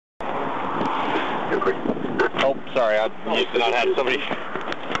Oh, sorry, I used to not have somebody.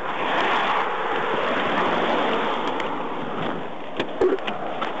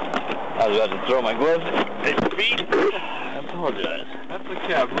 I was about to throw my gloves at your feet. I apologize. That's the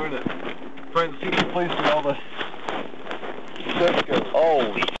cab, we're trying to see the place where all the stuff goes.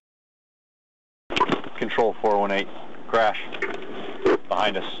 Holy. Control 418. Crash.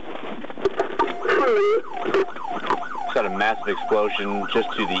 Behind us. It's got a massive explosion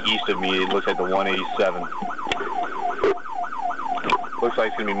just to the east of me. It looks like the 187. Looks like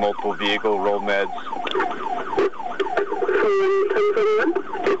it's going to be multiple vehicle roll meds.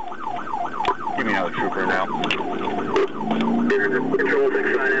 Give me another trooper now. Control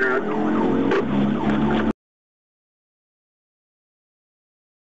 6 sign in route.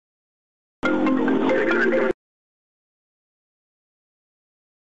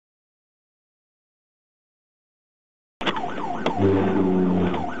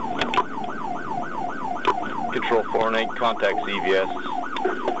 Control 418, contact CVS.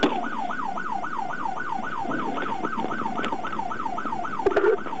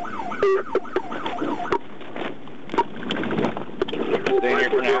 Stay here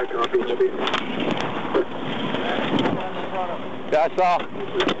for now. That's all.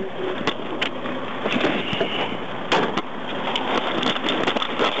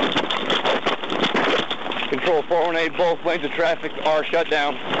 Control 418, both lanes of traffic are shut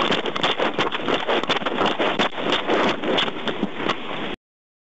down.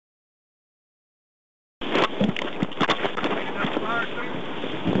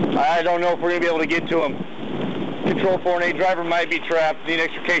 I don't know if we're going to be able to get to him. Control 418 driver might be trapped. Need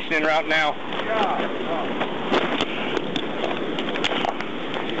extrication en route now.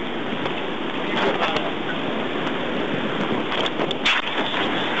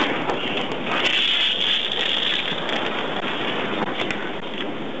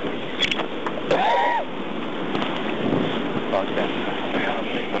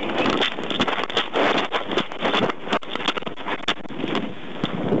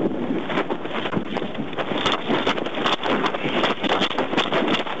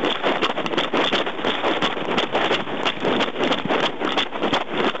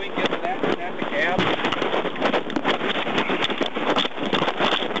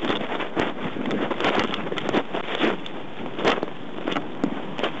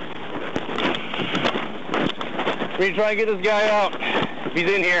 We try and get this guy out. He's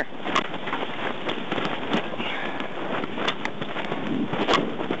in here.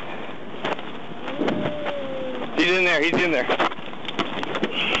 He's in there. He's in there.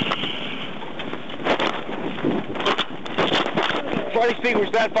 Try to extinguish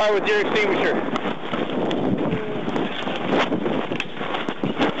that fire with your extinguisher.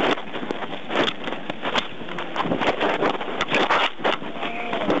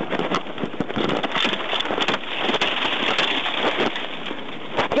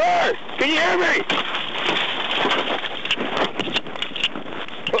 Sir, can you hear me?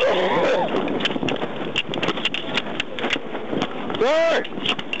 Sir!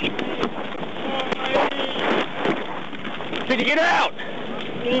 Can you get out?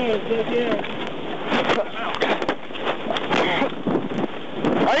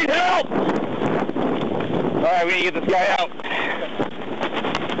 I need help! Alright, we need to get this guy out.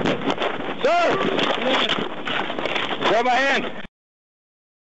 Sir! Grab my hand.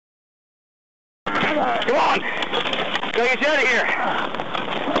 Come on! Gotta get you out of here!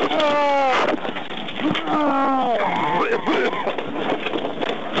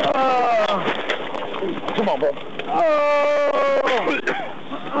 Come on, bro.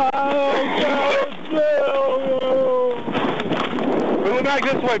 Move back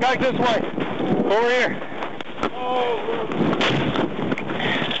this way, back this way. Over here.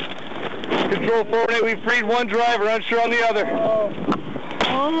 Control 418, we freed one driver, unsure on the other.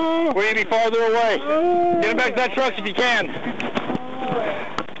 We need to be farther away. Get him back to that truck if you can.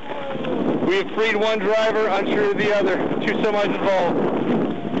 We have freed one driver, unsure of the other. 2 semis involved.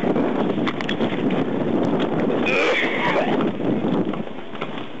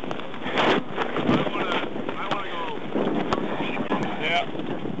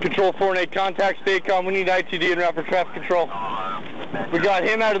 Control 418, contact Staycom. We need ITD en route for traffic control. We got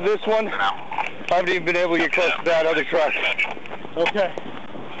him out of this one. I haven't even been able to get close to that other truck. Okay.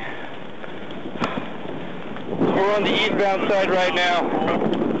 We're on the eastbound side right now.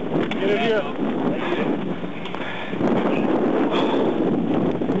 Get it here.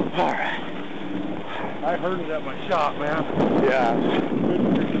 All right. I heard it at my shop, man. Yeah.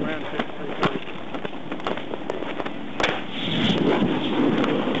 Good picture, man.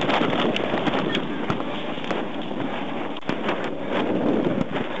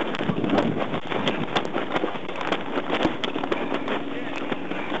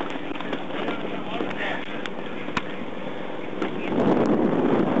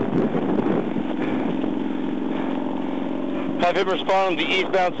 him respond on the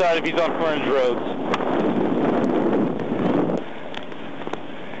eastbound side if he's on frontage roads.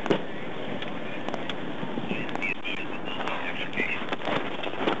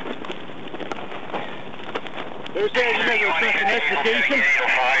 They're saying you guys are requesting extrication?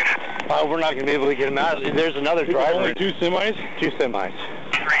 We're not going to be able to get him out. There's another driver. Only 2 semis? 2 semis.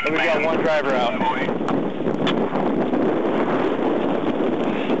 And we've got 1 driver out.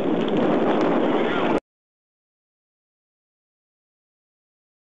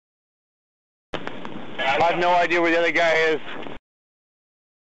 I have no idea where the other guy is.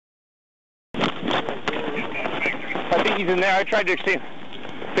 I think he's in there. I tried to extend.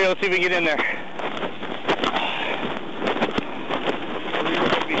 Okay, let's see if we can get in there.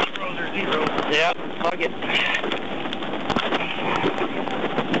 Yep, fuck it.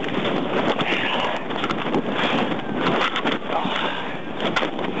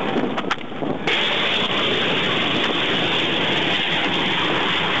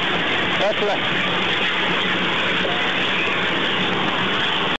 That's what